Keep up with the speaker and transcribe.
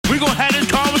gonna have this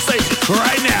conversation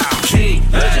right now. King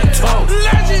Legend Talk.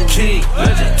 Legend. King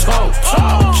Legend Talk.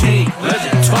 King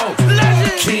Legend Talk.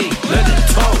 Legend. King Legend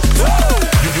Talk.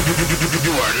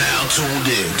 You are now tuned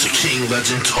in to King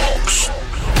Legend Talks.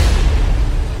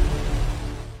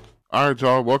 All right,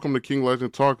 y'all. Welcome to King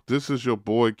Legend Talk. This is your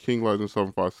boy, King Legend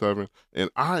 757, and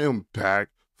I am back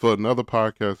for another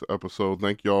podcast episode.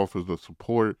 Thank y'all for the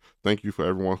support. Thank you for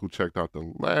everyone who checked out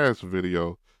the last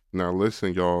video. Now,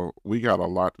 listen, y'all, we got a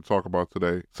lot to talk about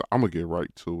today, so I'm going to get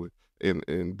right to it.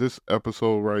 In this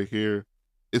episode right here,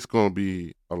 it's going to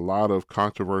be a lot of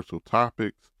controversial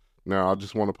topics. Now, I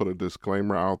just want to put a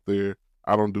disclaimer out there.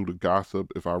 I don't do the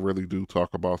gossip. If I really do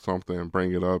talk about something and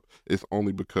bring it up, it's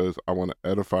only because I want to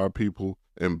edify people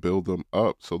and build them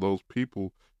up. So those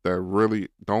people that really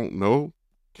don't know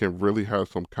can really have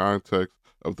some context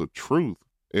of the truth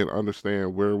and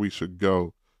understand where we should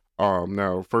go.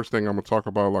 Now, first thing I'm going to talk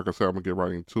about, like I said, I'm going to get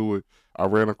right into it. I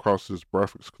ran across this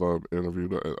Breakfast Club interview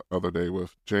the other day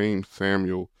with James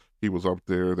Samuel. He was up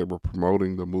there. They were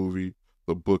promoting the movie,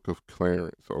 The Book of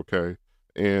Clarence, okay?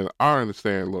 And I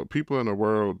understand, look, people in the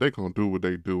world, they going to do what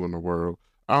they do in the world.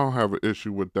 I don't have an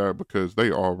issue with that because they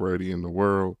already in the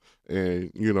world.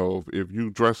 And, you know, if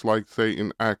you dress like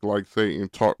Satan, act like Satan,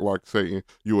 talk like Satan,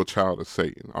 you a child of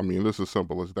Satan. I mean, it's as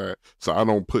simple as that. So I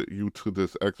don't put you to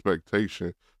this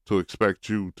expectation to expect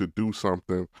you to do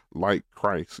something like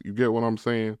Christ. You get what I'm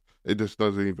saying? It just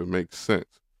doesn't even make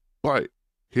sense. But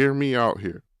hear me out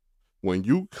here. When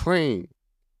you claim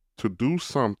to do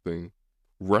something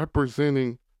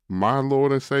representing my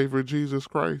Lord and Savior Jesus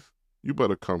Christ, you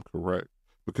better come correct.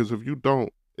 Because if you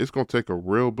don't, it's going to take a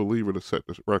real believer to set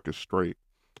the record straight.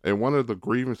 And one of the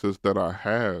grievances that I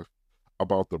have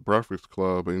about the Breakfast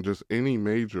Club and just any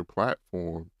major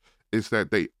platform is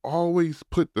that they always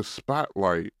put the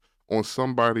spotlight on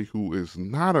somebody who is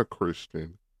not a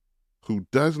Christian, who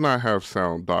does not have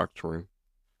sound doctrine,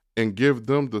 and give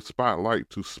them the spotlight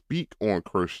to speak on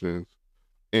Christians.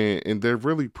 And they're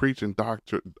really preaching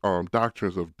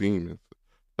doctrines of demons,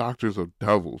 doctrines of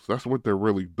devils. That's what they're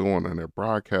really doing, and they're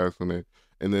broadcasting it.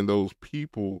 And then those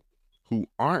people who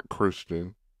aren't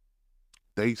Christian,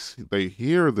 they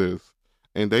hear this,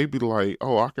 and they be like,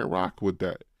 oh, I can rock with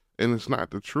that. And it's not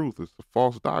the truth. It's the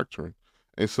false doctrine.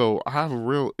 And so I have a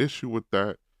real issue with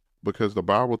that because the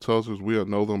Bible tells us we'll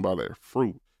know them by their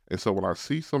fruit. And so when I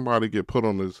see somebody get put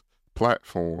on this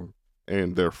platform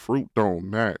and their fruit don't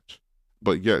match,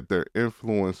 but yet they're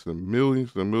influencing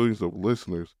millions and millions of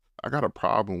listeners, I got a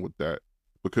problem with that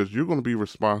because you're going to be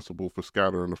responsible for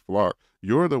scattering the flock.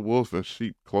 You're the wolf in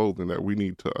sheep clothing that we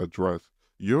need to address.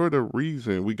 You're the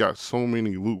reason we got so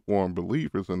many lukewarm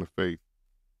believers in the faith.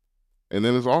 And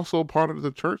then it's also part of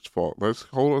the church fault. Let's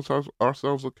hold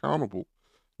ourselves accountable.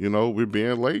 You know, we're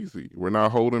being lazy. We're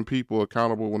not holding people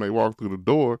accountable when they walk through the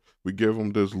door. We give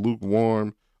them this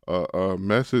lukewarm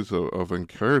message of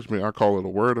encouragement. I call it a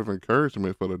word of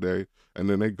encouragement for the day. And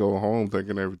then they go home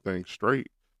thinking everything's straight.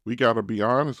 We got to be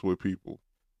honest with people.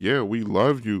 Yeah, we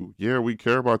love you. Yeah, we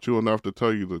care about you enough to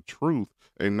tell you the truth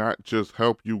and not just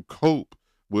help you cope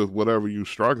with whatever you're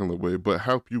struggling with, but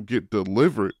help you get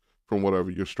delivered from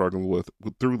whatever you're struggling with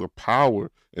through the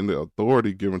power and the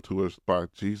authority given to us by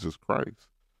Jesus Christ.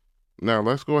 Now,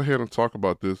 let's go ahead and talk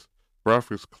about this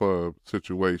Breakfast Club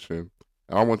situation.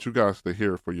 I want you guys to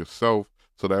hear it for yourself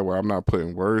so that way I'm not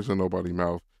putting words in nobody's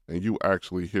mouth and you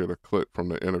actually hear the clip from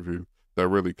the interview that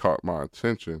really caught my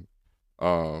attention.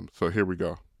 So here we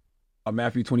go.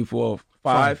 Matthew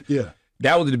 24:5. Yeah.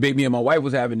 That was the debate me and my wife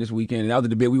was having this weekend, and that was the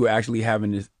debate we were actually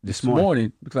having this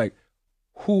morning. It's like,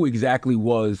 who exactly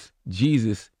was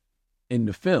Jesus in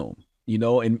the film? You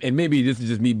know, and maybe this is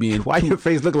just me being... Why your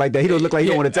face look like that? He don't look like he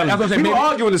don't want to tell us. We were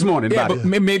arguing this morning about it.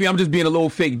 Maybe I'm just being a little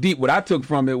fake deep. What I took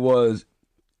from it was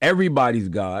everybody's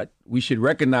God. We should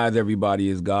recognize everybody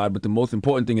as God, but the most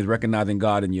important thing is recognizing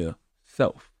God in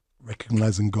yourself.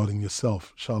 Recognizing God in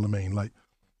yourself, Charlemagne. Like,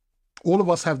 all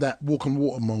of us have that walk on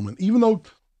water moment. Even though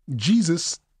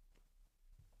Jesus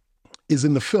is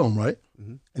in the film, right?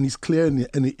 Mm-hmm. And he's clear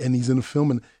and he's in the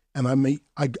film, and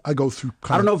I go through.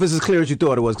 I don't know if it's as clear as you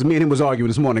thought it was, because me and him was arguing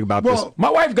this morning about this. My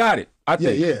wife got it. I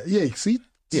think. Yeah. See,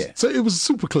 yeah. So it was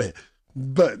super clear,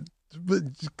 but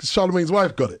Charlemagne's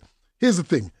wife got it. Here's the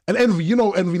thing, and Envy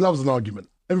loves an argument.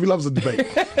 Envy loves a debate.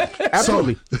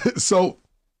 Absolutely. So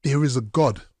there is a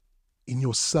God in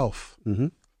yourself. Mm-hmm.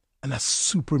 And that's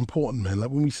super important, man.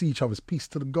 Like when we see each other, it's peace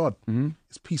to the God. Mm-hmm.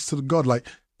 It's peace to the God. Like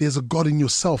there's a God in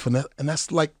yourself, and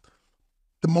that's like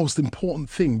the most important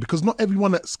thing, because not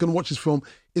everyone that's going to watch this film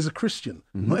is a Christian.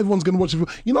 Mm-hmm. Not everyone's going to watch it.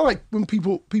 You know, like when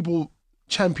people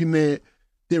champion their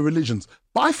their religions.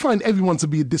 But I find everyone to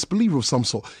be a disbeliever of some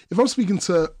sort. If I'm speaking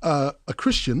to a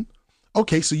Christian,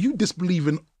 okay, so you disbelieve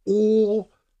in all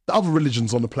the other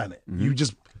religions on the planet. Mm-hmm.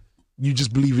 You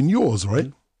just believe in yours, right?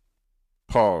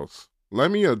 Mm-hmm. Pause. Let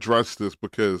me address this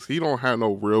because he don't have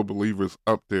no real believers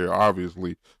up there,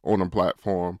 obviously, on a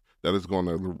platform that is going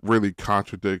to really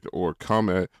contradict or come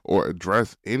at or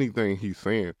address anything he's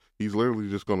saying. He's literally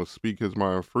just going to speak his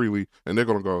mind freely, and they're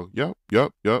going to go,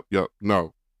 yep.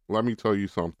 No, let me tell you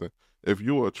something. If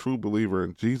you're a true believer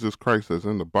in Jesus Christ as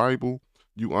in the Bible,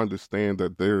 you understand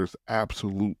that there's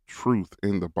absolute truth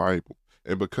in the Bible.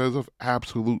 And because of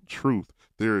absolute truth,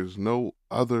 there is no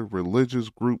other religious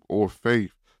group or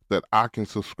faith that I can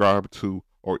subscribe to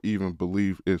or even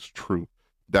believe is true.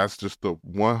 That's just the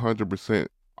 100%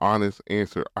 honest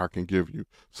answer I can give you.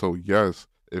 So yes,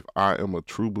 if I am a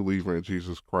true believer in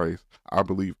Jesus Christ, I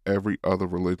believe every other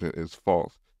religion is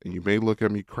false. And you may look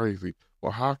at me crazy.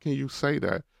 Well, how can you say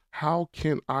that? How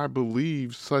can I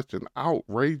believe such an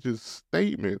outrageous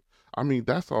statement? I mean,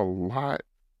 that's a lot.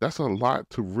 That's a lot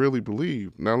to really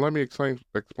believe. Now, let me explain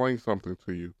something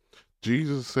to you.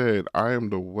 Jesus said, I am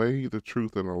the way, the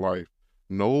truth, and the life.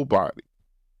 Nobody,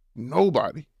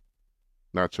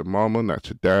 not your mama, not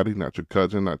your daddy, not your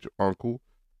cousin, not your uncle,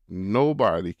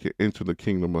 nobody can enter the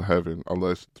kingdom of heaven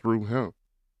unless through him.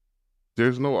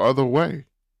 There's no other way.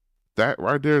 That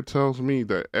right there tells me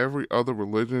that every other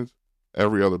religion,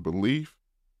 every other belief,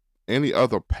 any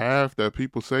other path that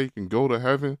people say can go to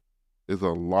heaven is a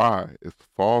lie. It's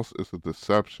false. It's a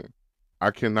deception. I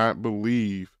cannot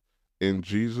believe in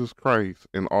Jesus Christ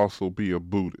and also be a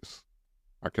Buddhist.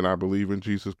 I cannot believe in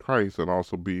Jesus Christ and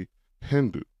also be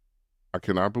Hindu. I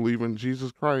cannot believe in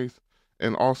Jesus Christ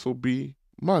and also be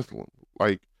Muslim.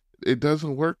 Like, it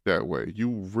doesn't work that way. You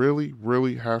really,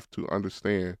 really have to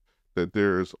understand that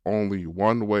there is only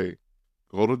one way.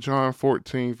 Go to John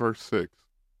 14, verse 6.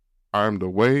 I am the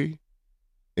way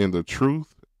and the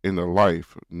truth and the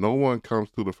life. No one comes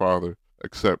to the Father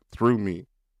except through me.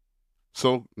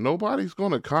 So nobody's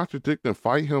going to contradict and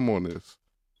fight him on this.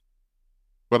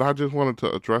 But I just wanted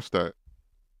to address that.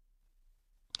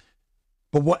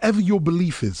 But whatever your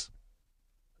belief is,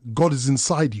 God is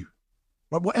inside you.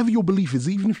 Right? Whatever your belief is,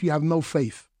 even if you have no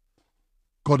faith,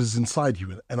 God is inside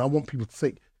you. And I want people to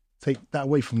take that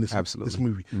away from this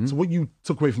movie. Mm-hmm. So what you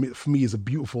took away from it, for me, is a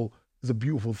beautiful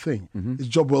thing. Mm-hmm. It's a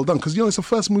job well done. Because, it's the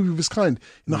first movie of its kind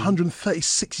in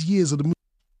 136 years of the movie.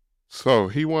 So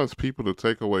he wants people to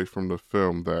take away from the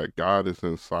film that God is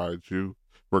inside you,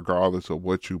 regardless of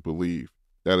what you believe.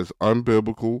 That is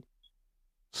unbiblical.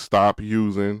 Stop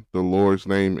using the Lord's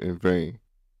name in vain.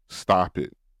 Stop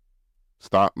it.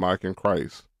 Stop mocking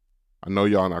Christ. I know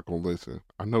y'all not going to listen.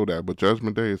 I know that, but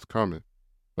Judgment Day is coming.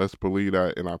 Let's believe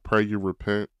that, and I pray you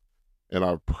repent, and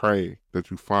I pray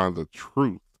that you find the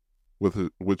truth,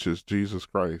 which is Jesus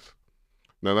Christ.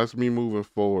 Now, that's me moving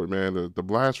forward, man. The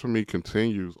blasphemy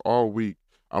continues all week.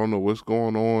 I don't know what's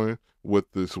going on with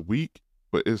this week,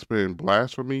 but it's been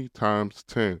blasphemy times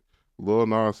 10. Lil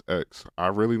Nas X. I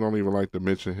really don't even like to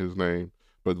mention his name,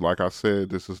 but like I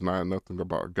said, this is not nothing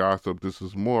about gossip. This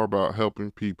is more about helping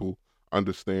people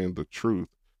understand the truth.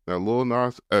 Now, Lil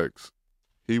Nas X,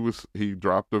 he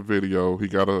dropped a video. He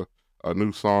got a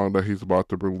new song that he's about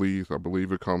to release. I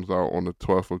believe it comes out on the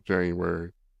 12th of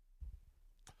January.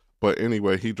 But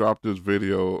anyway, he dropped this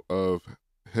video of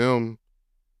him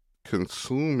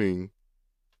consuming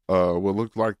what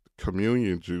looked like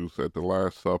communion juice at the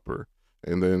Last Supper,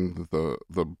 and then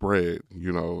the bread,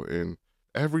 and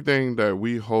everything that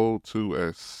we hold to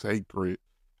as sacred,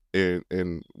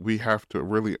 and we have to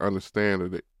really understand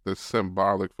that it's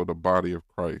symbolic for the body of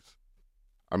Christ.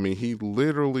 I mean, he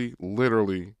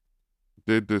literally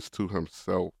did this to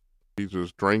himself. He's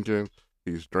just drinking.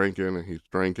 He's drinking and he's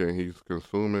drinking. He's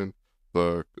consuming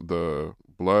the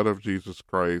blood of Jesus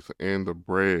Christ and the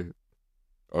bread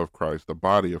of Christ, the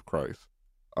body of Christ.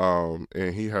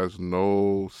 And he has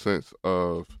no sense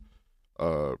of,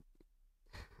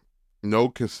 no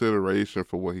consideration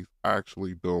for what he's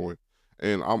actually doing.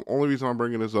 And only reason I'm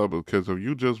bringing this up is because if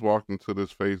you just walked into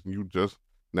this faith and you just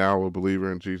now a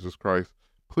believer in Jesus Christ,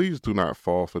 please do not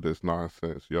fall for this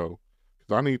nonsense, yo.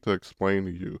 Because I need to explain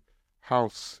to you how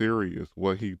serious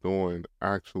what he's doing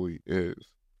actually is.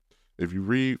 If you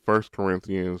read 1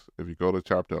 Corinthians, if you go to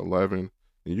chapter 11,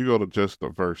 and you go to just the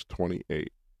verse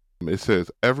 28, it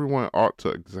says, everyone ought to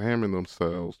examine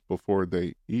themselves before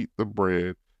they eat the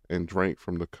bread and drink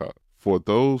from the cup. For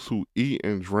those who eat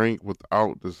and drink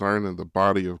without discerning the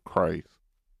body of Christ,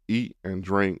 eat and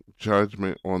drink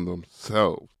judgment on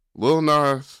themselves. Lil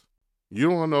Nas, you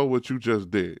don't know what you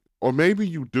just did. Or maybe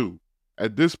you do.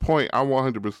 At this point, I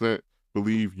 100%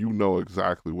 believe you know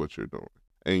exactly what you're doing.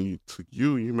 And to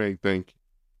you, you may think,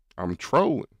 I'm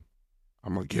trolling.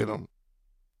 I'm going to get them,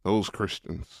 those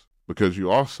Christians. Because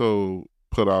you also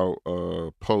put out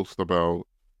a post about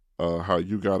how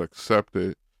you got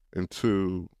accepted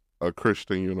into a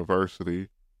Christian university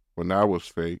when that was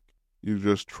fake. You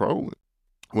just trolling.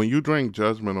 When you bring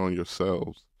judgment on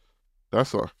yourselves,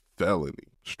 that's a felony,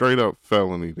 straight up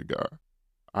felony to God.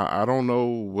 I don't know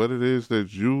what it is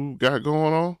that you got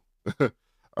going on,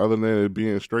 other than it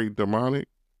being straight demonic.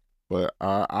 But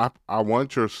I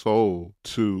want your soul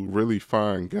to really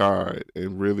find God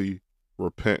and really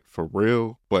repent for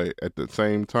real. But at the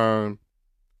same time,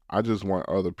 I just want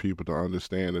other people to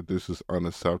understand that this is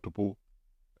unacceptable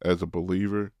as a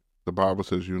believer. The Bible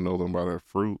says you know them by their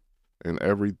fruit, and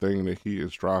everything that he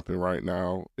is dropping right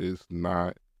now is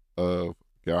not of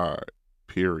God,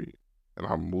 period. And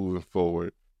I'm moving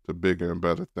forward to bigger and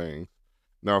better things.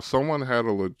 Now, someone had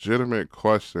a legitimate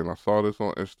question. I saw this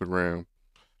on Instagram,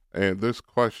 and this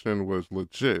question was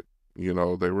legit. You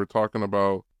know, they were talking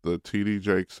about the TD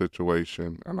Jakes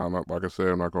situation, and I'm not, like I said,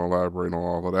 I'm not going to elaborate on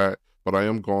all of that, but I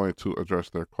am going to address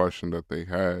their question that they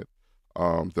had.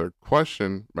 Their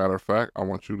question, matter of fact, I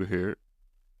want you to hear it.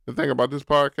 The thing about this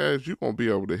podcast, you're going to be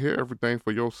able to hear everything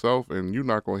for yourself, and you're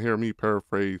not going to hear me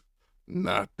paraphrase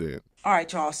nothing. All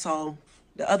right, y'all. So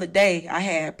the other day I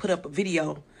had put up a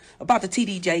video about the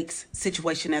TD Jakes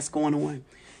situation that's going on,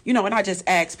 you know, and I just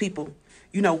asked people,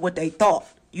 you know, what they thought,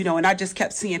 you know, and I just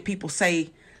kept seeing people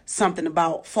say something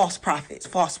about false prophets,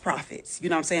 you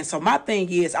know what I'm saying? So my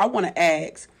thing is, I want to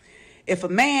ask, if a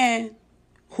man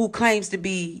who claims to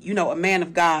be, you know, a man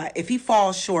of God, if he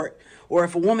falls short, or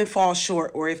if a woman falls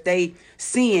short, or if they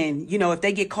sin, you know, if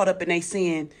they get caught up in their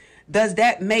sin, does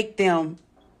that make them,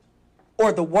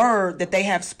 or the word that they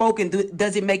have spoken,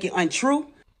 does it make it untrue?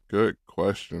 Good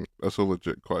question. That's a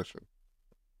legit question.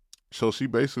 So she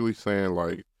basically saying,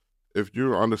 like, if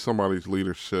you're under somebody's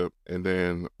leadership and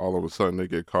then all of a sudden they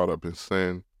get caught up in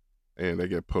sin and they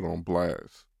get put on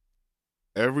blast,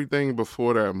 everything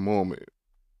before that moment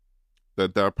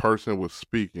that person was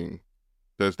speaking,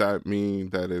 does that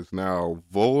mean that it's now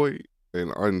void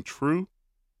and untrue?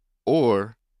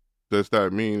 Or does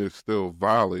that mean it's still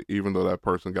valid even though that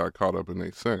person got caught up in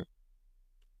their sin?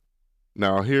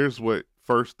 Now, here's what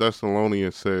 1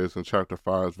 Thessalonians says in chapter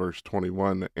 5, verse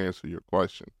 21 to answer your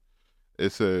question.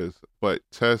 It says, but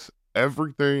test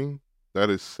everything that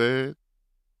is said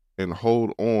and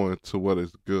hold on to what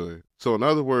is good. So in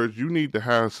other words, you need to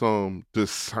have some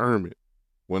discernment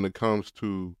when it comes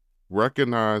to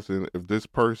recognizing if this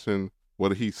person,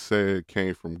 what he said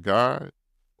came from God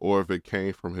or if it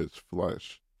came from his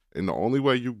flesh. And the only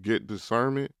way you get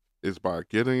discernment is by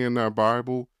getting in that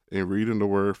Bible and reading the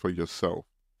word for yourself.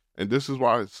 And this is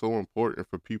why it's so important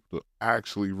for people to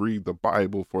actually read the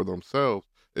Bible for themselves.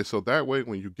 And so that way,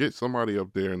 when you get somebody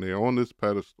up there and they're on this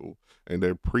pedestal and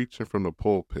they're preaching from the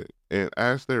pulpit, and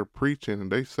as they're preaching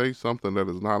and they say something that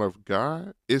is not of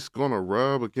God, it's going to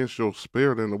rub against your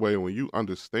spirit in a way when you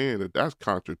understand that that's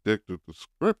contradicted to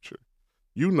scripture.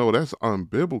 You know that's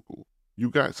unbiblical. You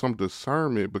got some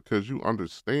discernment because you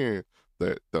understand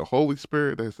that the Holy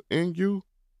Spirit that's in you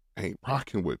ain't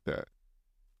rocking with that.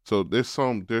 So there's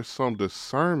some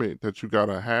discernment that you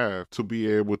gotta have to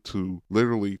be able to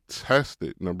literally test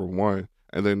it, number one,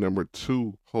 and then number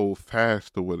two, hold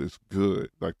fast to what is good,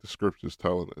 like the scripture's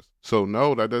telling us. So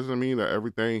no, that doesn't mean that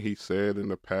everything he said in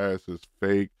the past is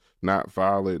fake, not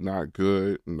valid, not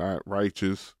good, not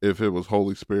righteous. If it was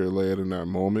Holy Spirit led in that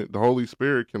moment, the Holy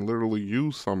Spirit can literally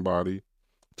use somebody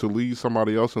to lead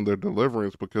somebody else in their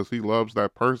deliverance because he loves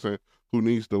that person who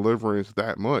needs deliverance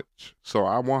that much. So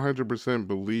I 100%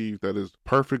 believe that it's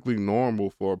perfectly normal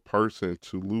for a person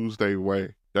to lose their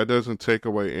way. That doesn't take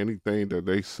away anything that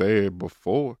they said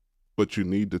before, but you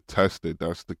need to test it.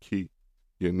 That's the key.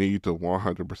 You need to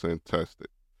 100% test it.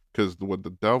 Because what the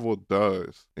devil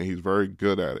does, and he's very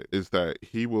good at it, is that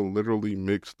he will literally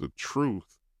mix the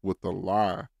truth with the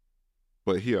lie,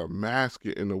 but he'll mask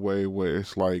it in a way where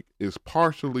it's like it's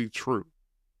partially true.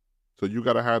 So you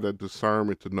got to have that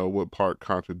discernment to know what part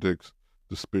contradicts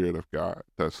the Spirit of God.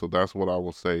 So that's what I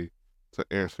will say to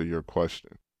answer your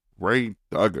question. Ray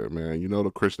Dugga, man, you know the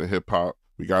Christian hip hop.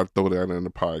 We got to throw that in the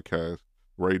podcast.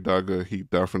 Ray Dugga, he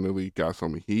definitely got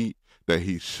some heat that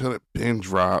he should have been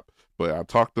dropped. But I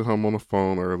talked to him on the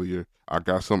phone earlier. I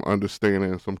got some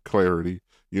understanding and some clarity.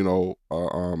 You know,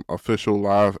 official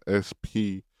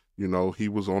LiveSP, you know, he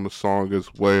was on the song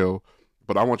as well.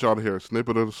 But I want y'all to hear a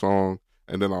snippet of the song.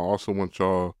 And then I also want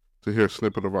y'all to hear a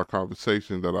snippet of our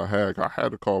conversation that I had. I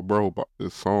had to call bro about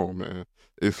this song, man.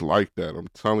 It's like that. I'm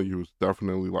telling you, it's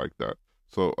definitely like that.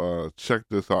 So check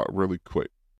this out really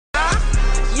quick.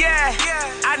 Yeah,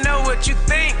 I know what you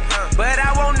think, but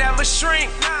I won't never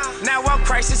shrink. Now I'm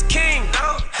Christ is king,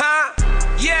 huh?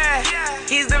 Yeah,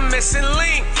 he's the missing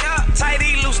link.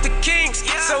 Tighty loose the kinks,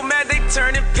 so mad they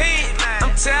turning pink.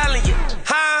 I'm telling you,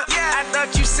 huh? I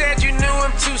thought you said you knew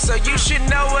him too, so you should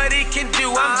know what he can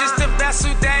do. I'm just a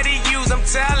vessel that he use, I'm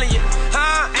telling you,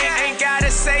 huh? Ain't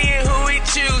gotta say it who he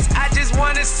choose. I just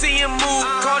wanna see him move.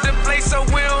 Call the play so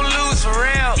we don't lose for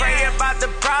real. Pray about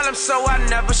the problem so I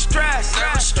never stress.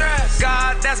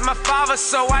 God, that's my father,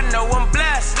 so I know I'm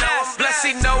blessed. Blessed,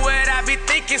 he know what I be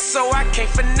thinking, so I can't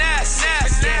finesse.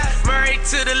 Married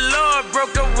to the Lord,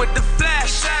 broke up with the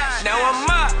flesh. Now I'm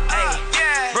up,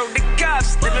 broke the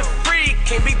cuffs, living free,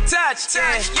 can't be touched.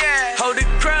 Hold a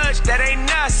grudge, that ain't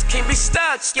us, can't be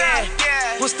stuck.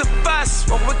 What's the fuss?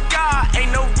 What with God,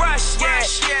 ain't no rush.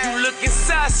 You looking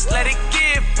sus, let it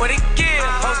give what it give.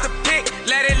 Post a pic,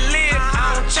 let it live.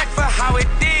 I don't check for how it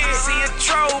did. See a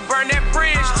troll, burn that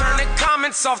bridge, turn the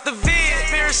comments off the vid.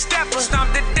 Spirit stepper,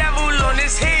 stomp the devil on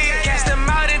his head, cast him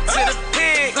out into the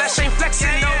pit. Flesh ain't flexing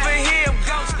over here, I'm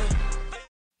ghosting.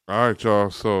 All right,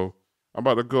 y'all. So I'm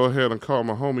about to go ahead and call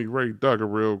my homie Ray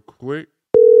Dugga real quick.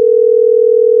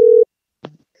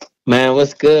 Man,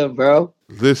 what's good, bro?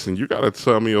 Listen, you got to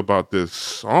tell me about this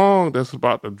song that's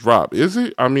about to drop. Is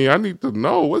it? I mean, I need to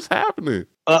know what's happening.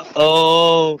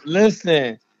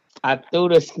 Listen, I threw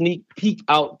the sneak peek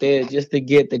out there just to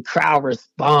get the crowd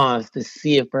response to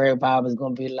see if everybody was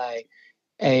going to be like,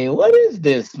 hey, what is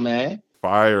this, man?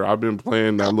 Fire. I've been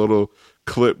playing that little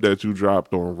clip that you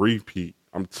dropped on repeat.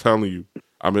 I'm telling you,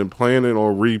 I've been playing it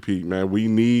on repeat, man. We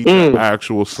need the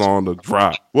actual song to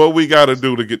drop. What we got to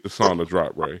do to get the song to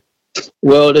drop, Ray?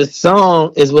 Well, the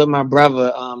song is with my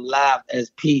brother,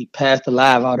 LiveSP, Pastor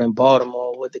Live out in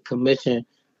Baltimore with the Commission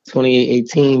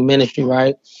 2018 ministry,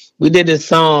 right? We did this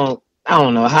song, I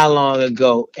don't know how long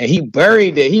ago, and he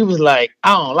buried it. He was like,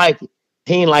 I don't like it.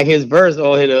 He ain't like his verse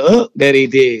or his hook that he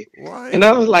did. What? And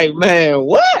I was like, man,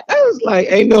 what? I was like,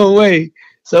 ain't no way.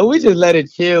 So we just let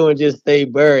it chill and just stay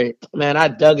buried. Man, I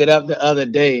dug it up the other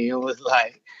day and was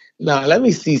like, no, let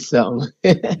me see something.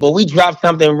 But we dropped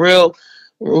something real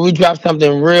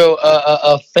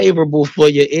favorable for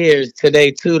your ears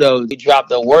today too, though. We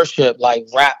dropped a worship, like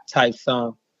rap type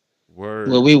song. Word.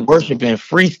 Where we worshiping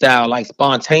freestyle, like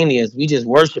spontaneous. We just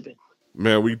worshiping.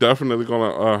 Man, we definitely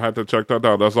gonna have to check that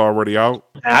out. That's already out.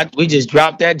 We just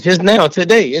dropped that just now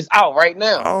today. It's out right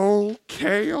now.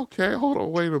 Okay. Hold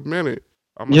on, wait a minute.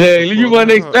 Yeah, you weren't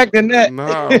expecting that.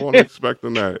 Nah, I wasn't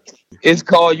expecting that. It's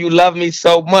called You Love Me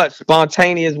So Much,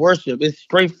 Spontaneous Worship. It's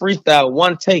straight freestyle,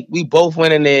 one take. We both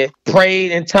went in there,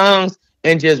 prayed in tongues,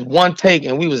 and just one take,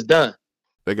 and we was done.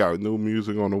 They got new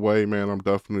music on the way, man. I'm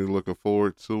definitely looking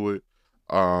forward to it.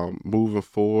 Moving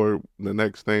forward, the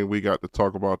next thing we got to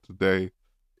talk about today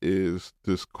is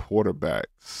this quarterback,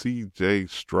 CJ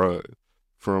Stroud,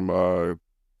 from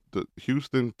the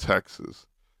Houston, Texas.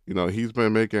 You know, he's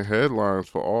been making headlines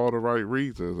for all the right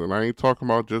reasons, and I ain't talking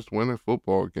about just winning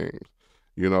football games.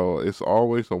 You know, it's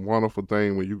always a wonderful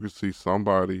thing when you can see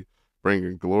somebody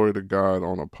bringing glory to God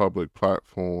on a public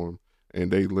platform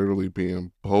and they literally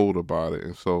being bold about it.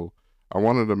 And so I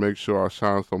wanted to make sure I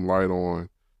shine some light on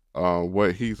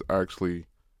what he's actually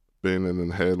been in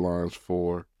the headlines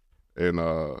for. And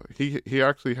he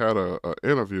actually had a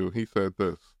interview. He said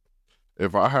this: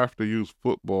 if I have to use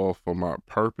football for my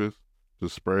purpose to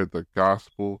spread the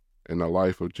gospel and the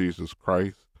life of Jesus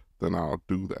Christ, then I'll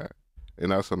do that.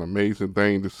 And that's an amazing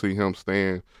thing to see him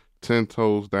stand 10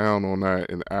 toes down on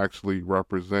that and actually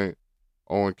represent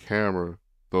on camera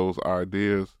those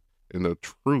ideas and the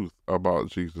truth about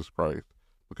Jesus Christ,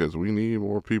 because we need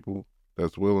more people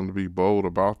that's willing to be bold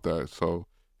about that. So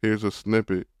here's a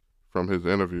snippet from his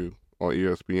interview on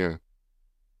ESPN.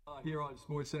 Here on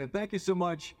SportsCenter. Thank you so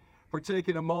much for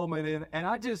taking a moment. And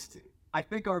I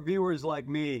think our viewers like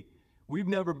me, we've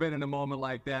never been in a moment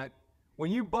like that.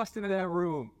 When you bust into that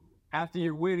room after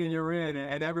you're winning, you're in,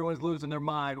 and everyone's losing their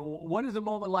mind, what does a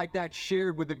moment like that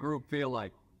shared with the group feel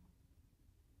like?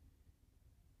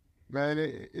 Man,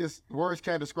 it's words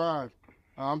can't describe.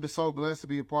 I'm just so blessed to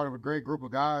be a part of a great group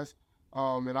of guys.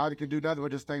 And I can do nothing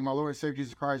but just thank my Lord and Savior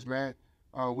Jesus Christ, man.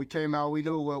 We came out, we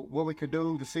knew what we could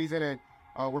do this season,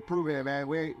 and we're proving it, man.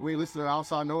 We listen to the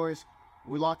outside noise.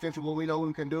 We locked into what we know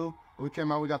we can do. We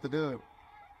came out, we got to do it.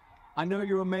 I know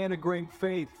you're a man of great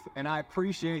faith, and I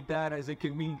appreciate that, as it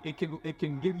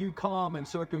can give you calm in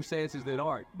circumstances that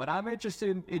aren't. But I'm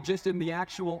interested in the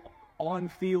actual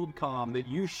on-field calm that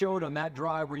you showed on that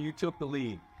drive where you took the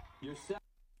lead.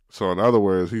 So in other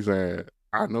words, he's saying,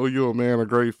 I know you're a man of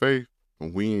great faith,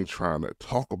 but we ain't trying to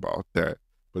talk about that.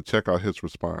 But check out his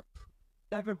response.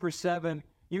 7 for 7.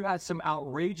 You had some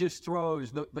outrageous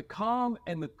throws. The calm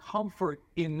and the comfort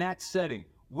in that setting.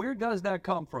 Where does that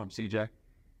come from, CJ?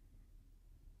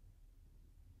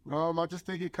 I just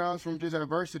think it comes from just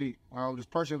adversity, just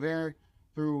persevering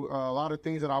through a lot of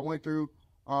things that I went through,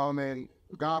 and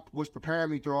God was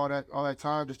preparing me through all that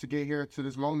time just to get here to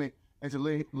this moment and to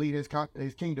lead His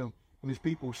kingdom and His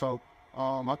people. So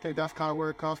I think that's kind of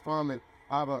where it comes from, and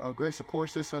I have a great support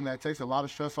system that takes a lot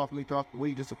of stress off me throughout the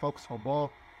week just to focus on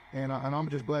ball, and I'm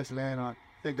just blessed, man. I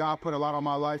think God put a lot on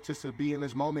my life just to be in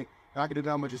this moment, and I can do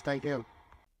nothing but just thank Him.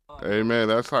 Hey, man,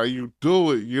 that's how you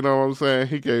do it. You know what I'm saying?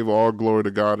 He gave all glory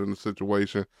to God in the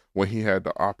situation when he had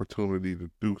the opportunity to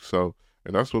do so.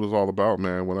 And that's what it's all about,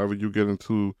 man. Whenever you get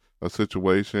into a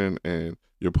situation and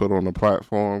you're put on a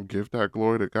platform, give that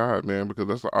glory to God, man, because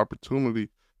that's an opportunity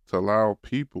to allow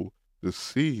people to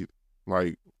see,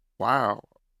 like, wow,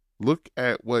 look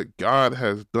at what God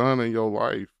has done in your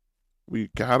life. We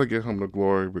got to give him the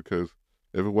glory, because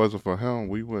if it wasn't for him,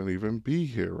 we wouldn't even be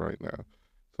here right now.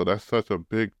 So that's such a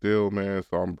big deal, man.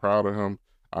 So I'm proud of him.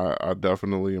 I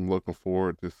definitely am looking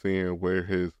forward to seeing where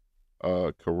his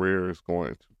career is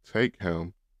going to take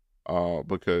him,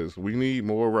 because we need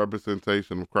more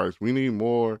representation of Christ. We need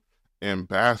more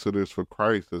ambassadors for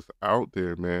Christ that's out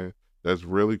there, man, that's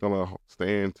really going to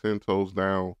stand 10 toes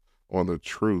down on the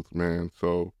truth, man.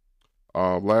 So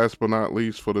last but not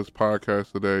least for this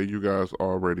podcast today, you guys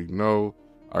already know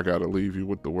I got to leave you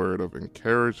with the word of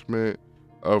encouragement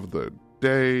of the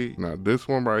day. Now, this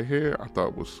one right here, I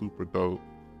thought was super dope.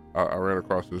 I ran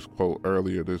across this quote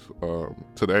earlier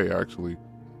today, actually,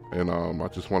 and I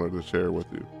just wanted to share it with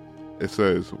you. It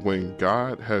says, when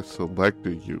God has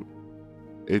selected you,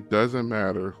 it doesn't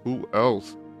matter who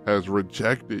else has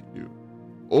rejected you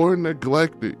or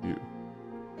neglected you.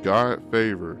 God's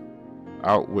favor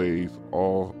outweighs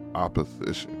all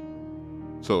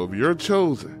opposition. So if you're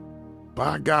chosen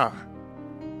by God,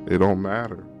 it don't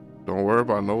matter. Don't worry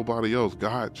about nobody else.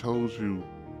 God chose you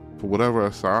for whatever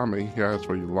assignment he has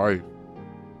for your life.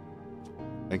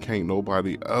 And can't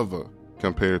nobody ever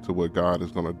compare to what God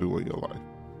is going to do in your life.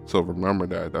 So remember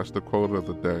that. That's the quote of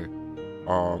the day.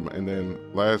 And then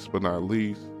last but not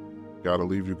least, got to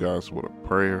leave you guys with a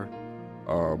prayer,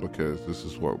 because this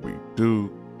is what we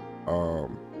do.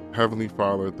 Heavenly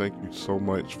Father, thank you so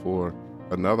much for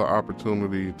another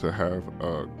opportunity to have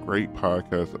a great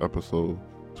podcast episode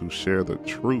to share the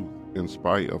truth in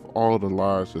spite of all the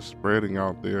lies that's spreading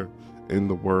out there in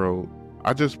the world.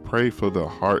 I just pray for the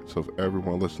hearts of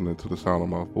everyone listening to the sound of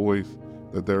my voice,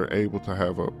 that they're able to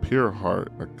have a pure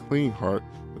heart, a clean heart,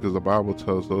 because the Bible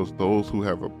tells us those who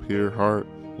have a pure heart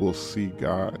will see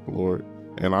God, Lord.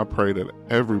 And I pray that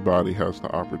everybody has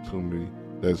the opportunity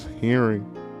that's hearing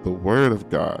the word of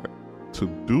God to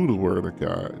do the word of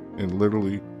God and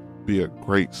literally be a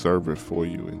great servant for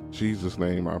you. In Jesus'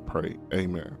 name I pray.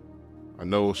 Amen. I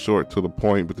know it's short to the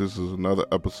point, but this is another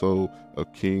episode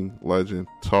of King Legend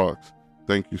Talks.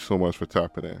 Thank you so much for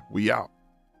tapping in. We out.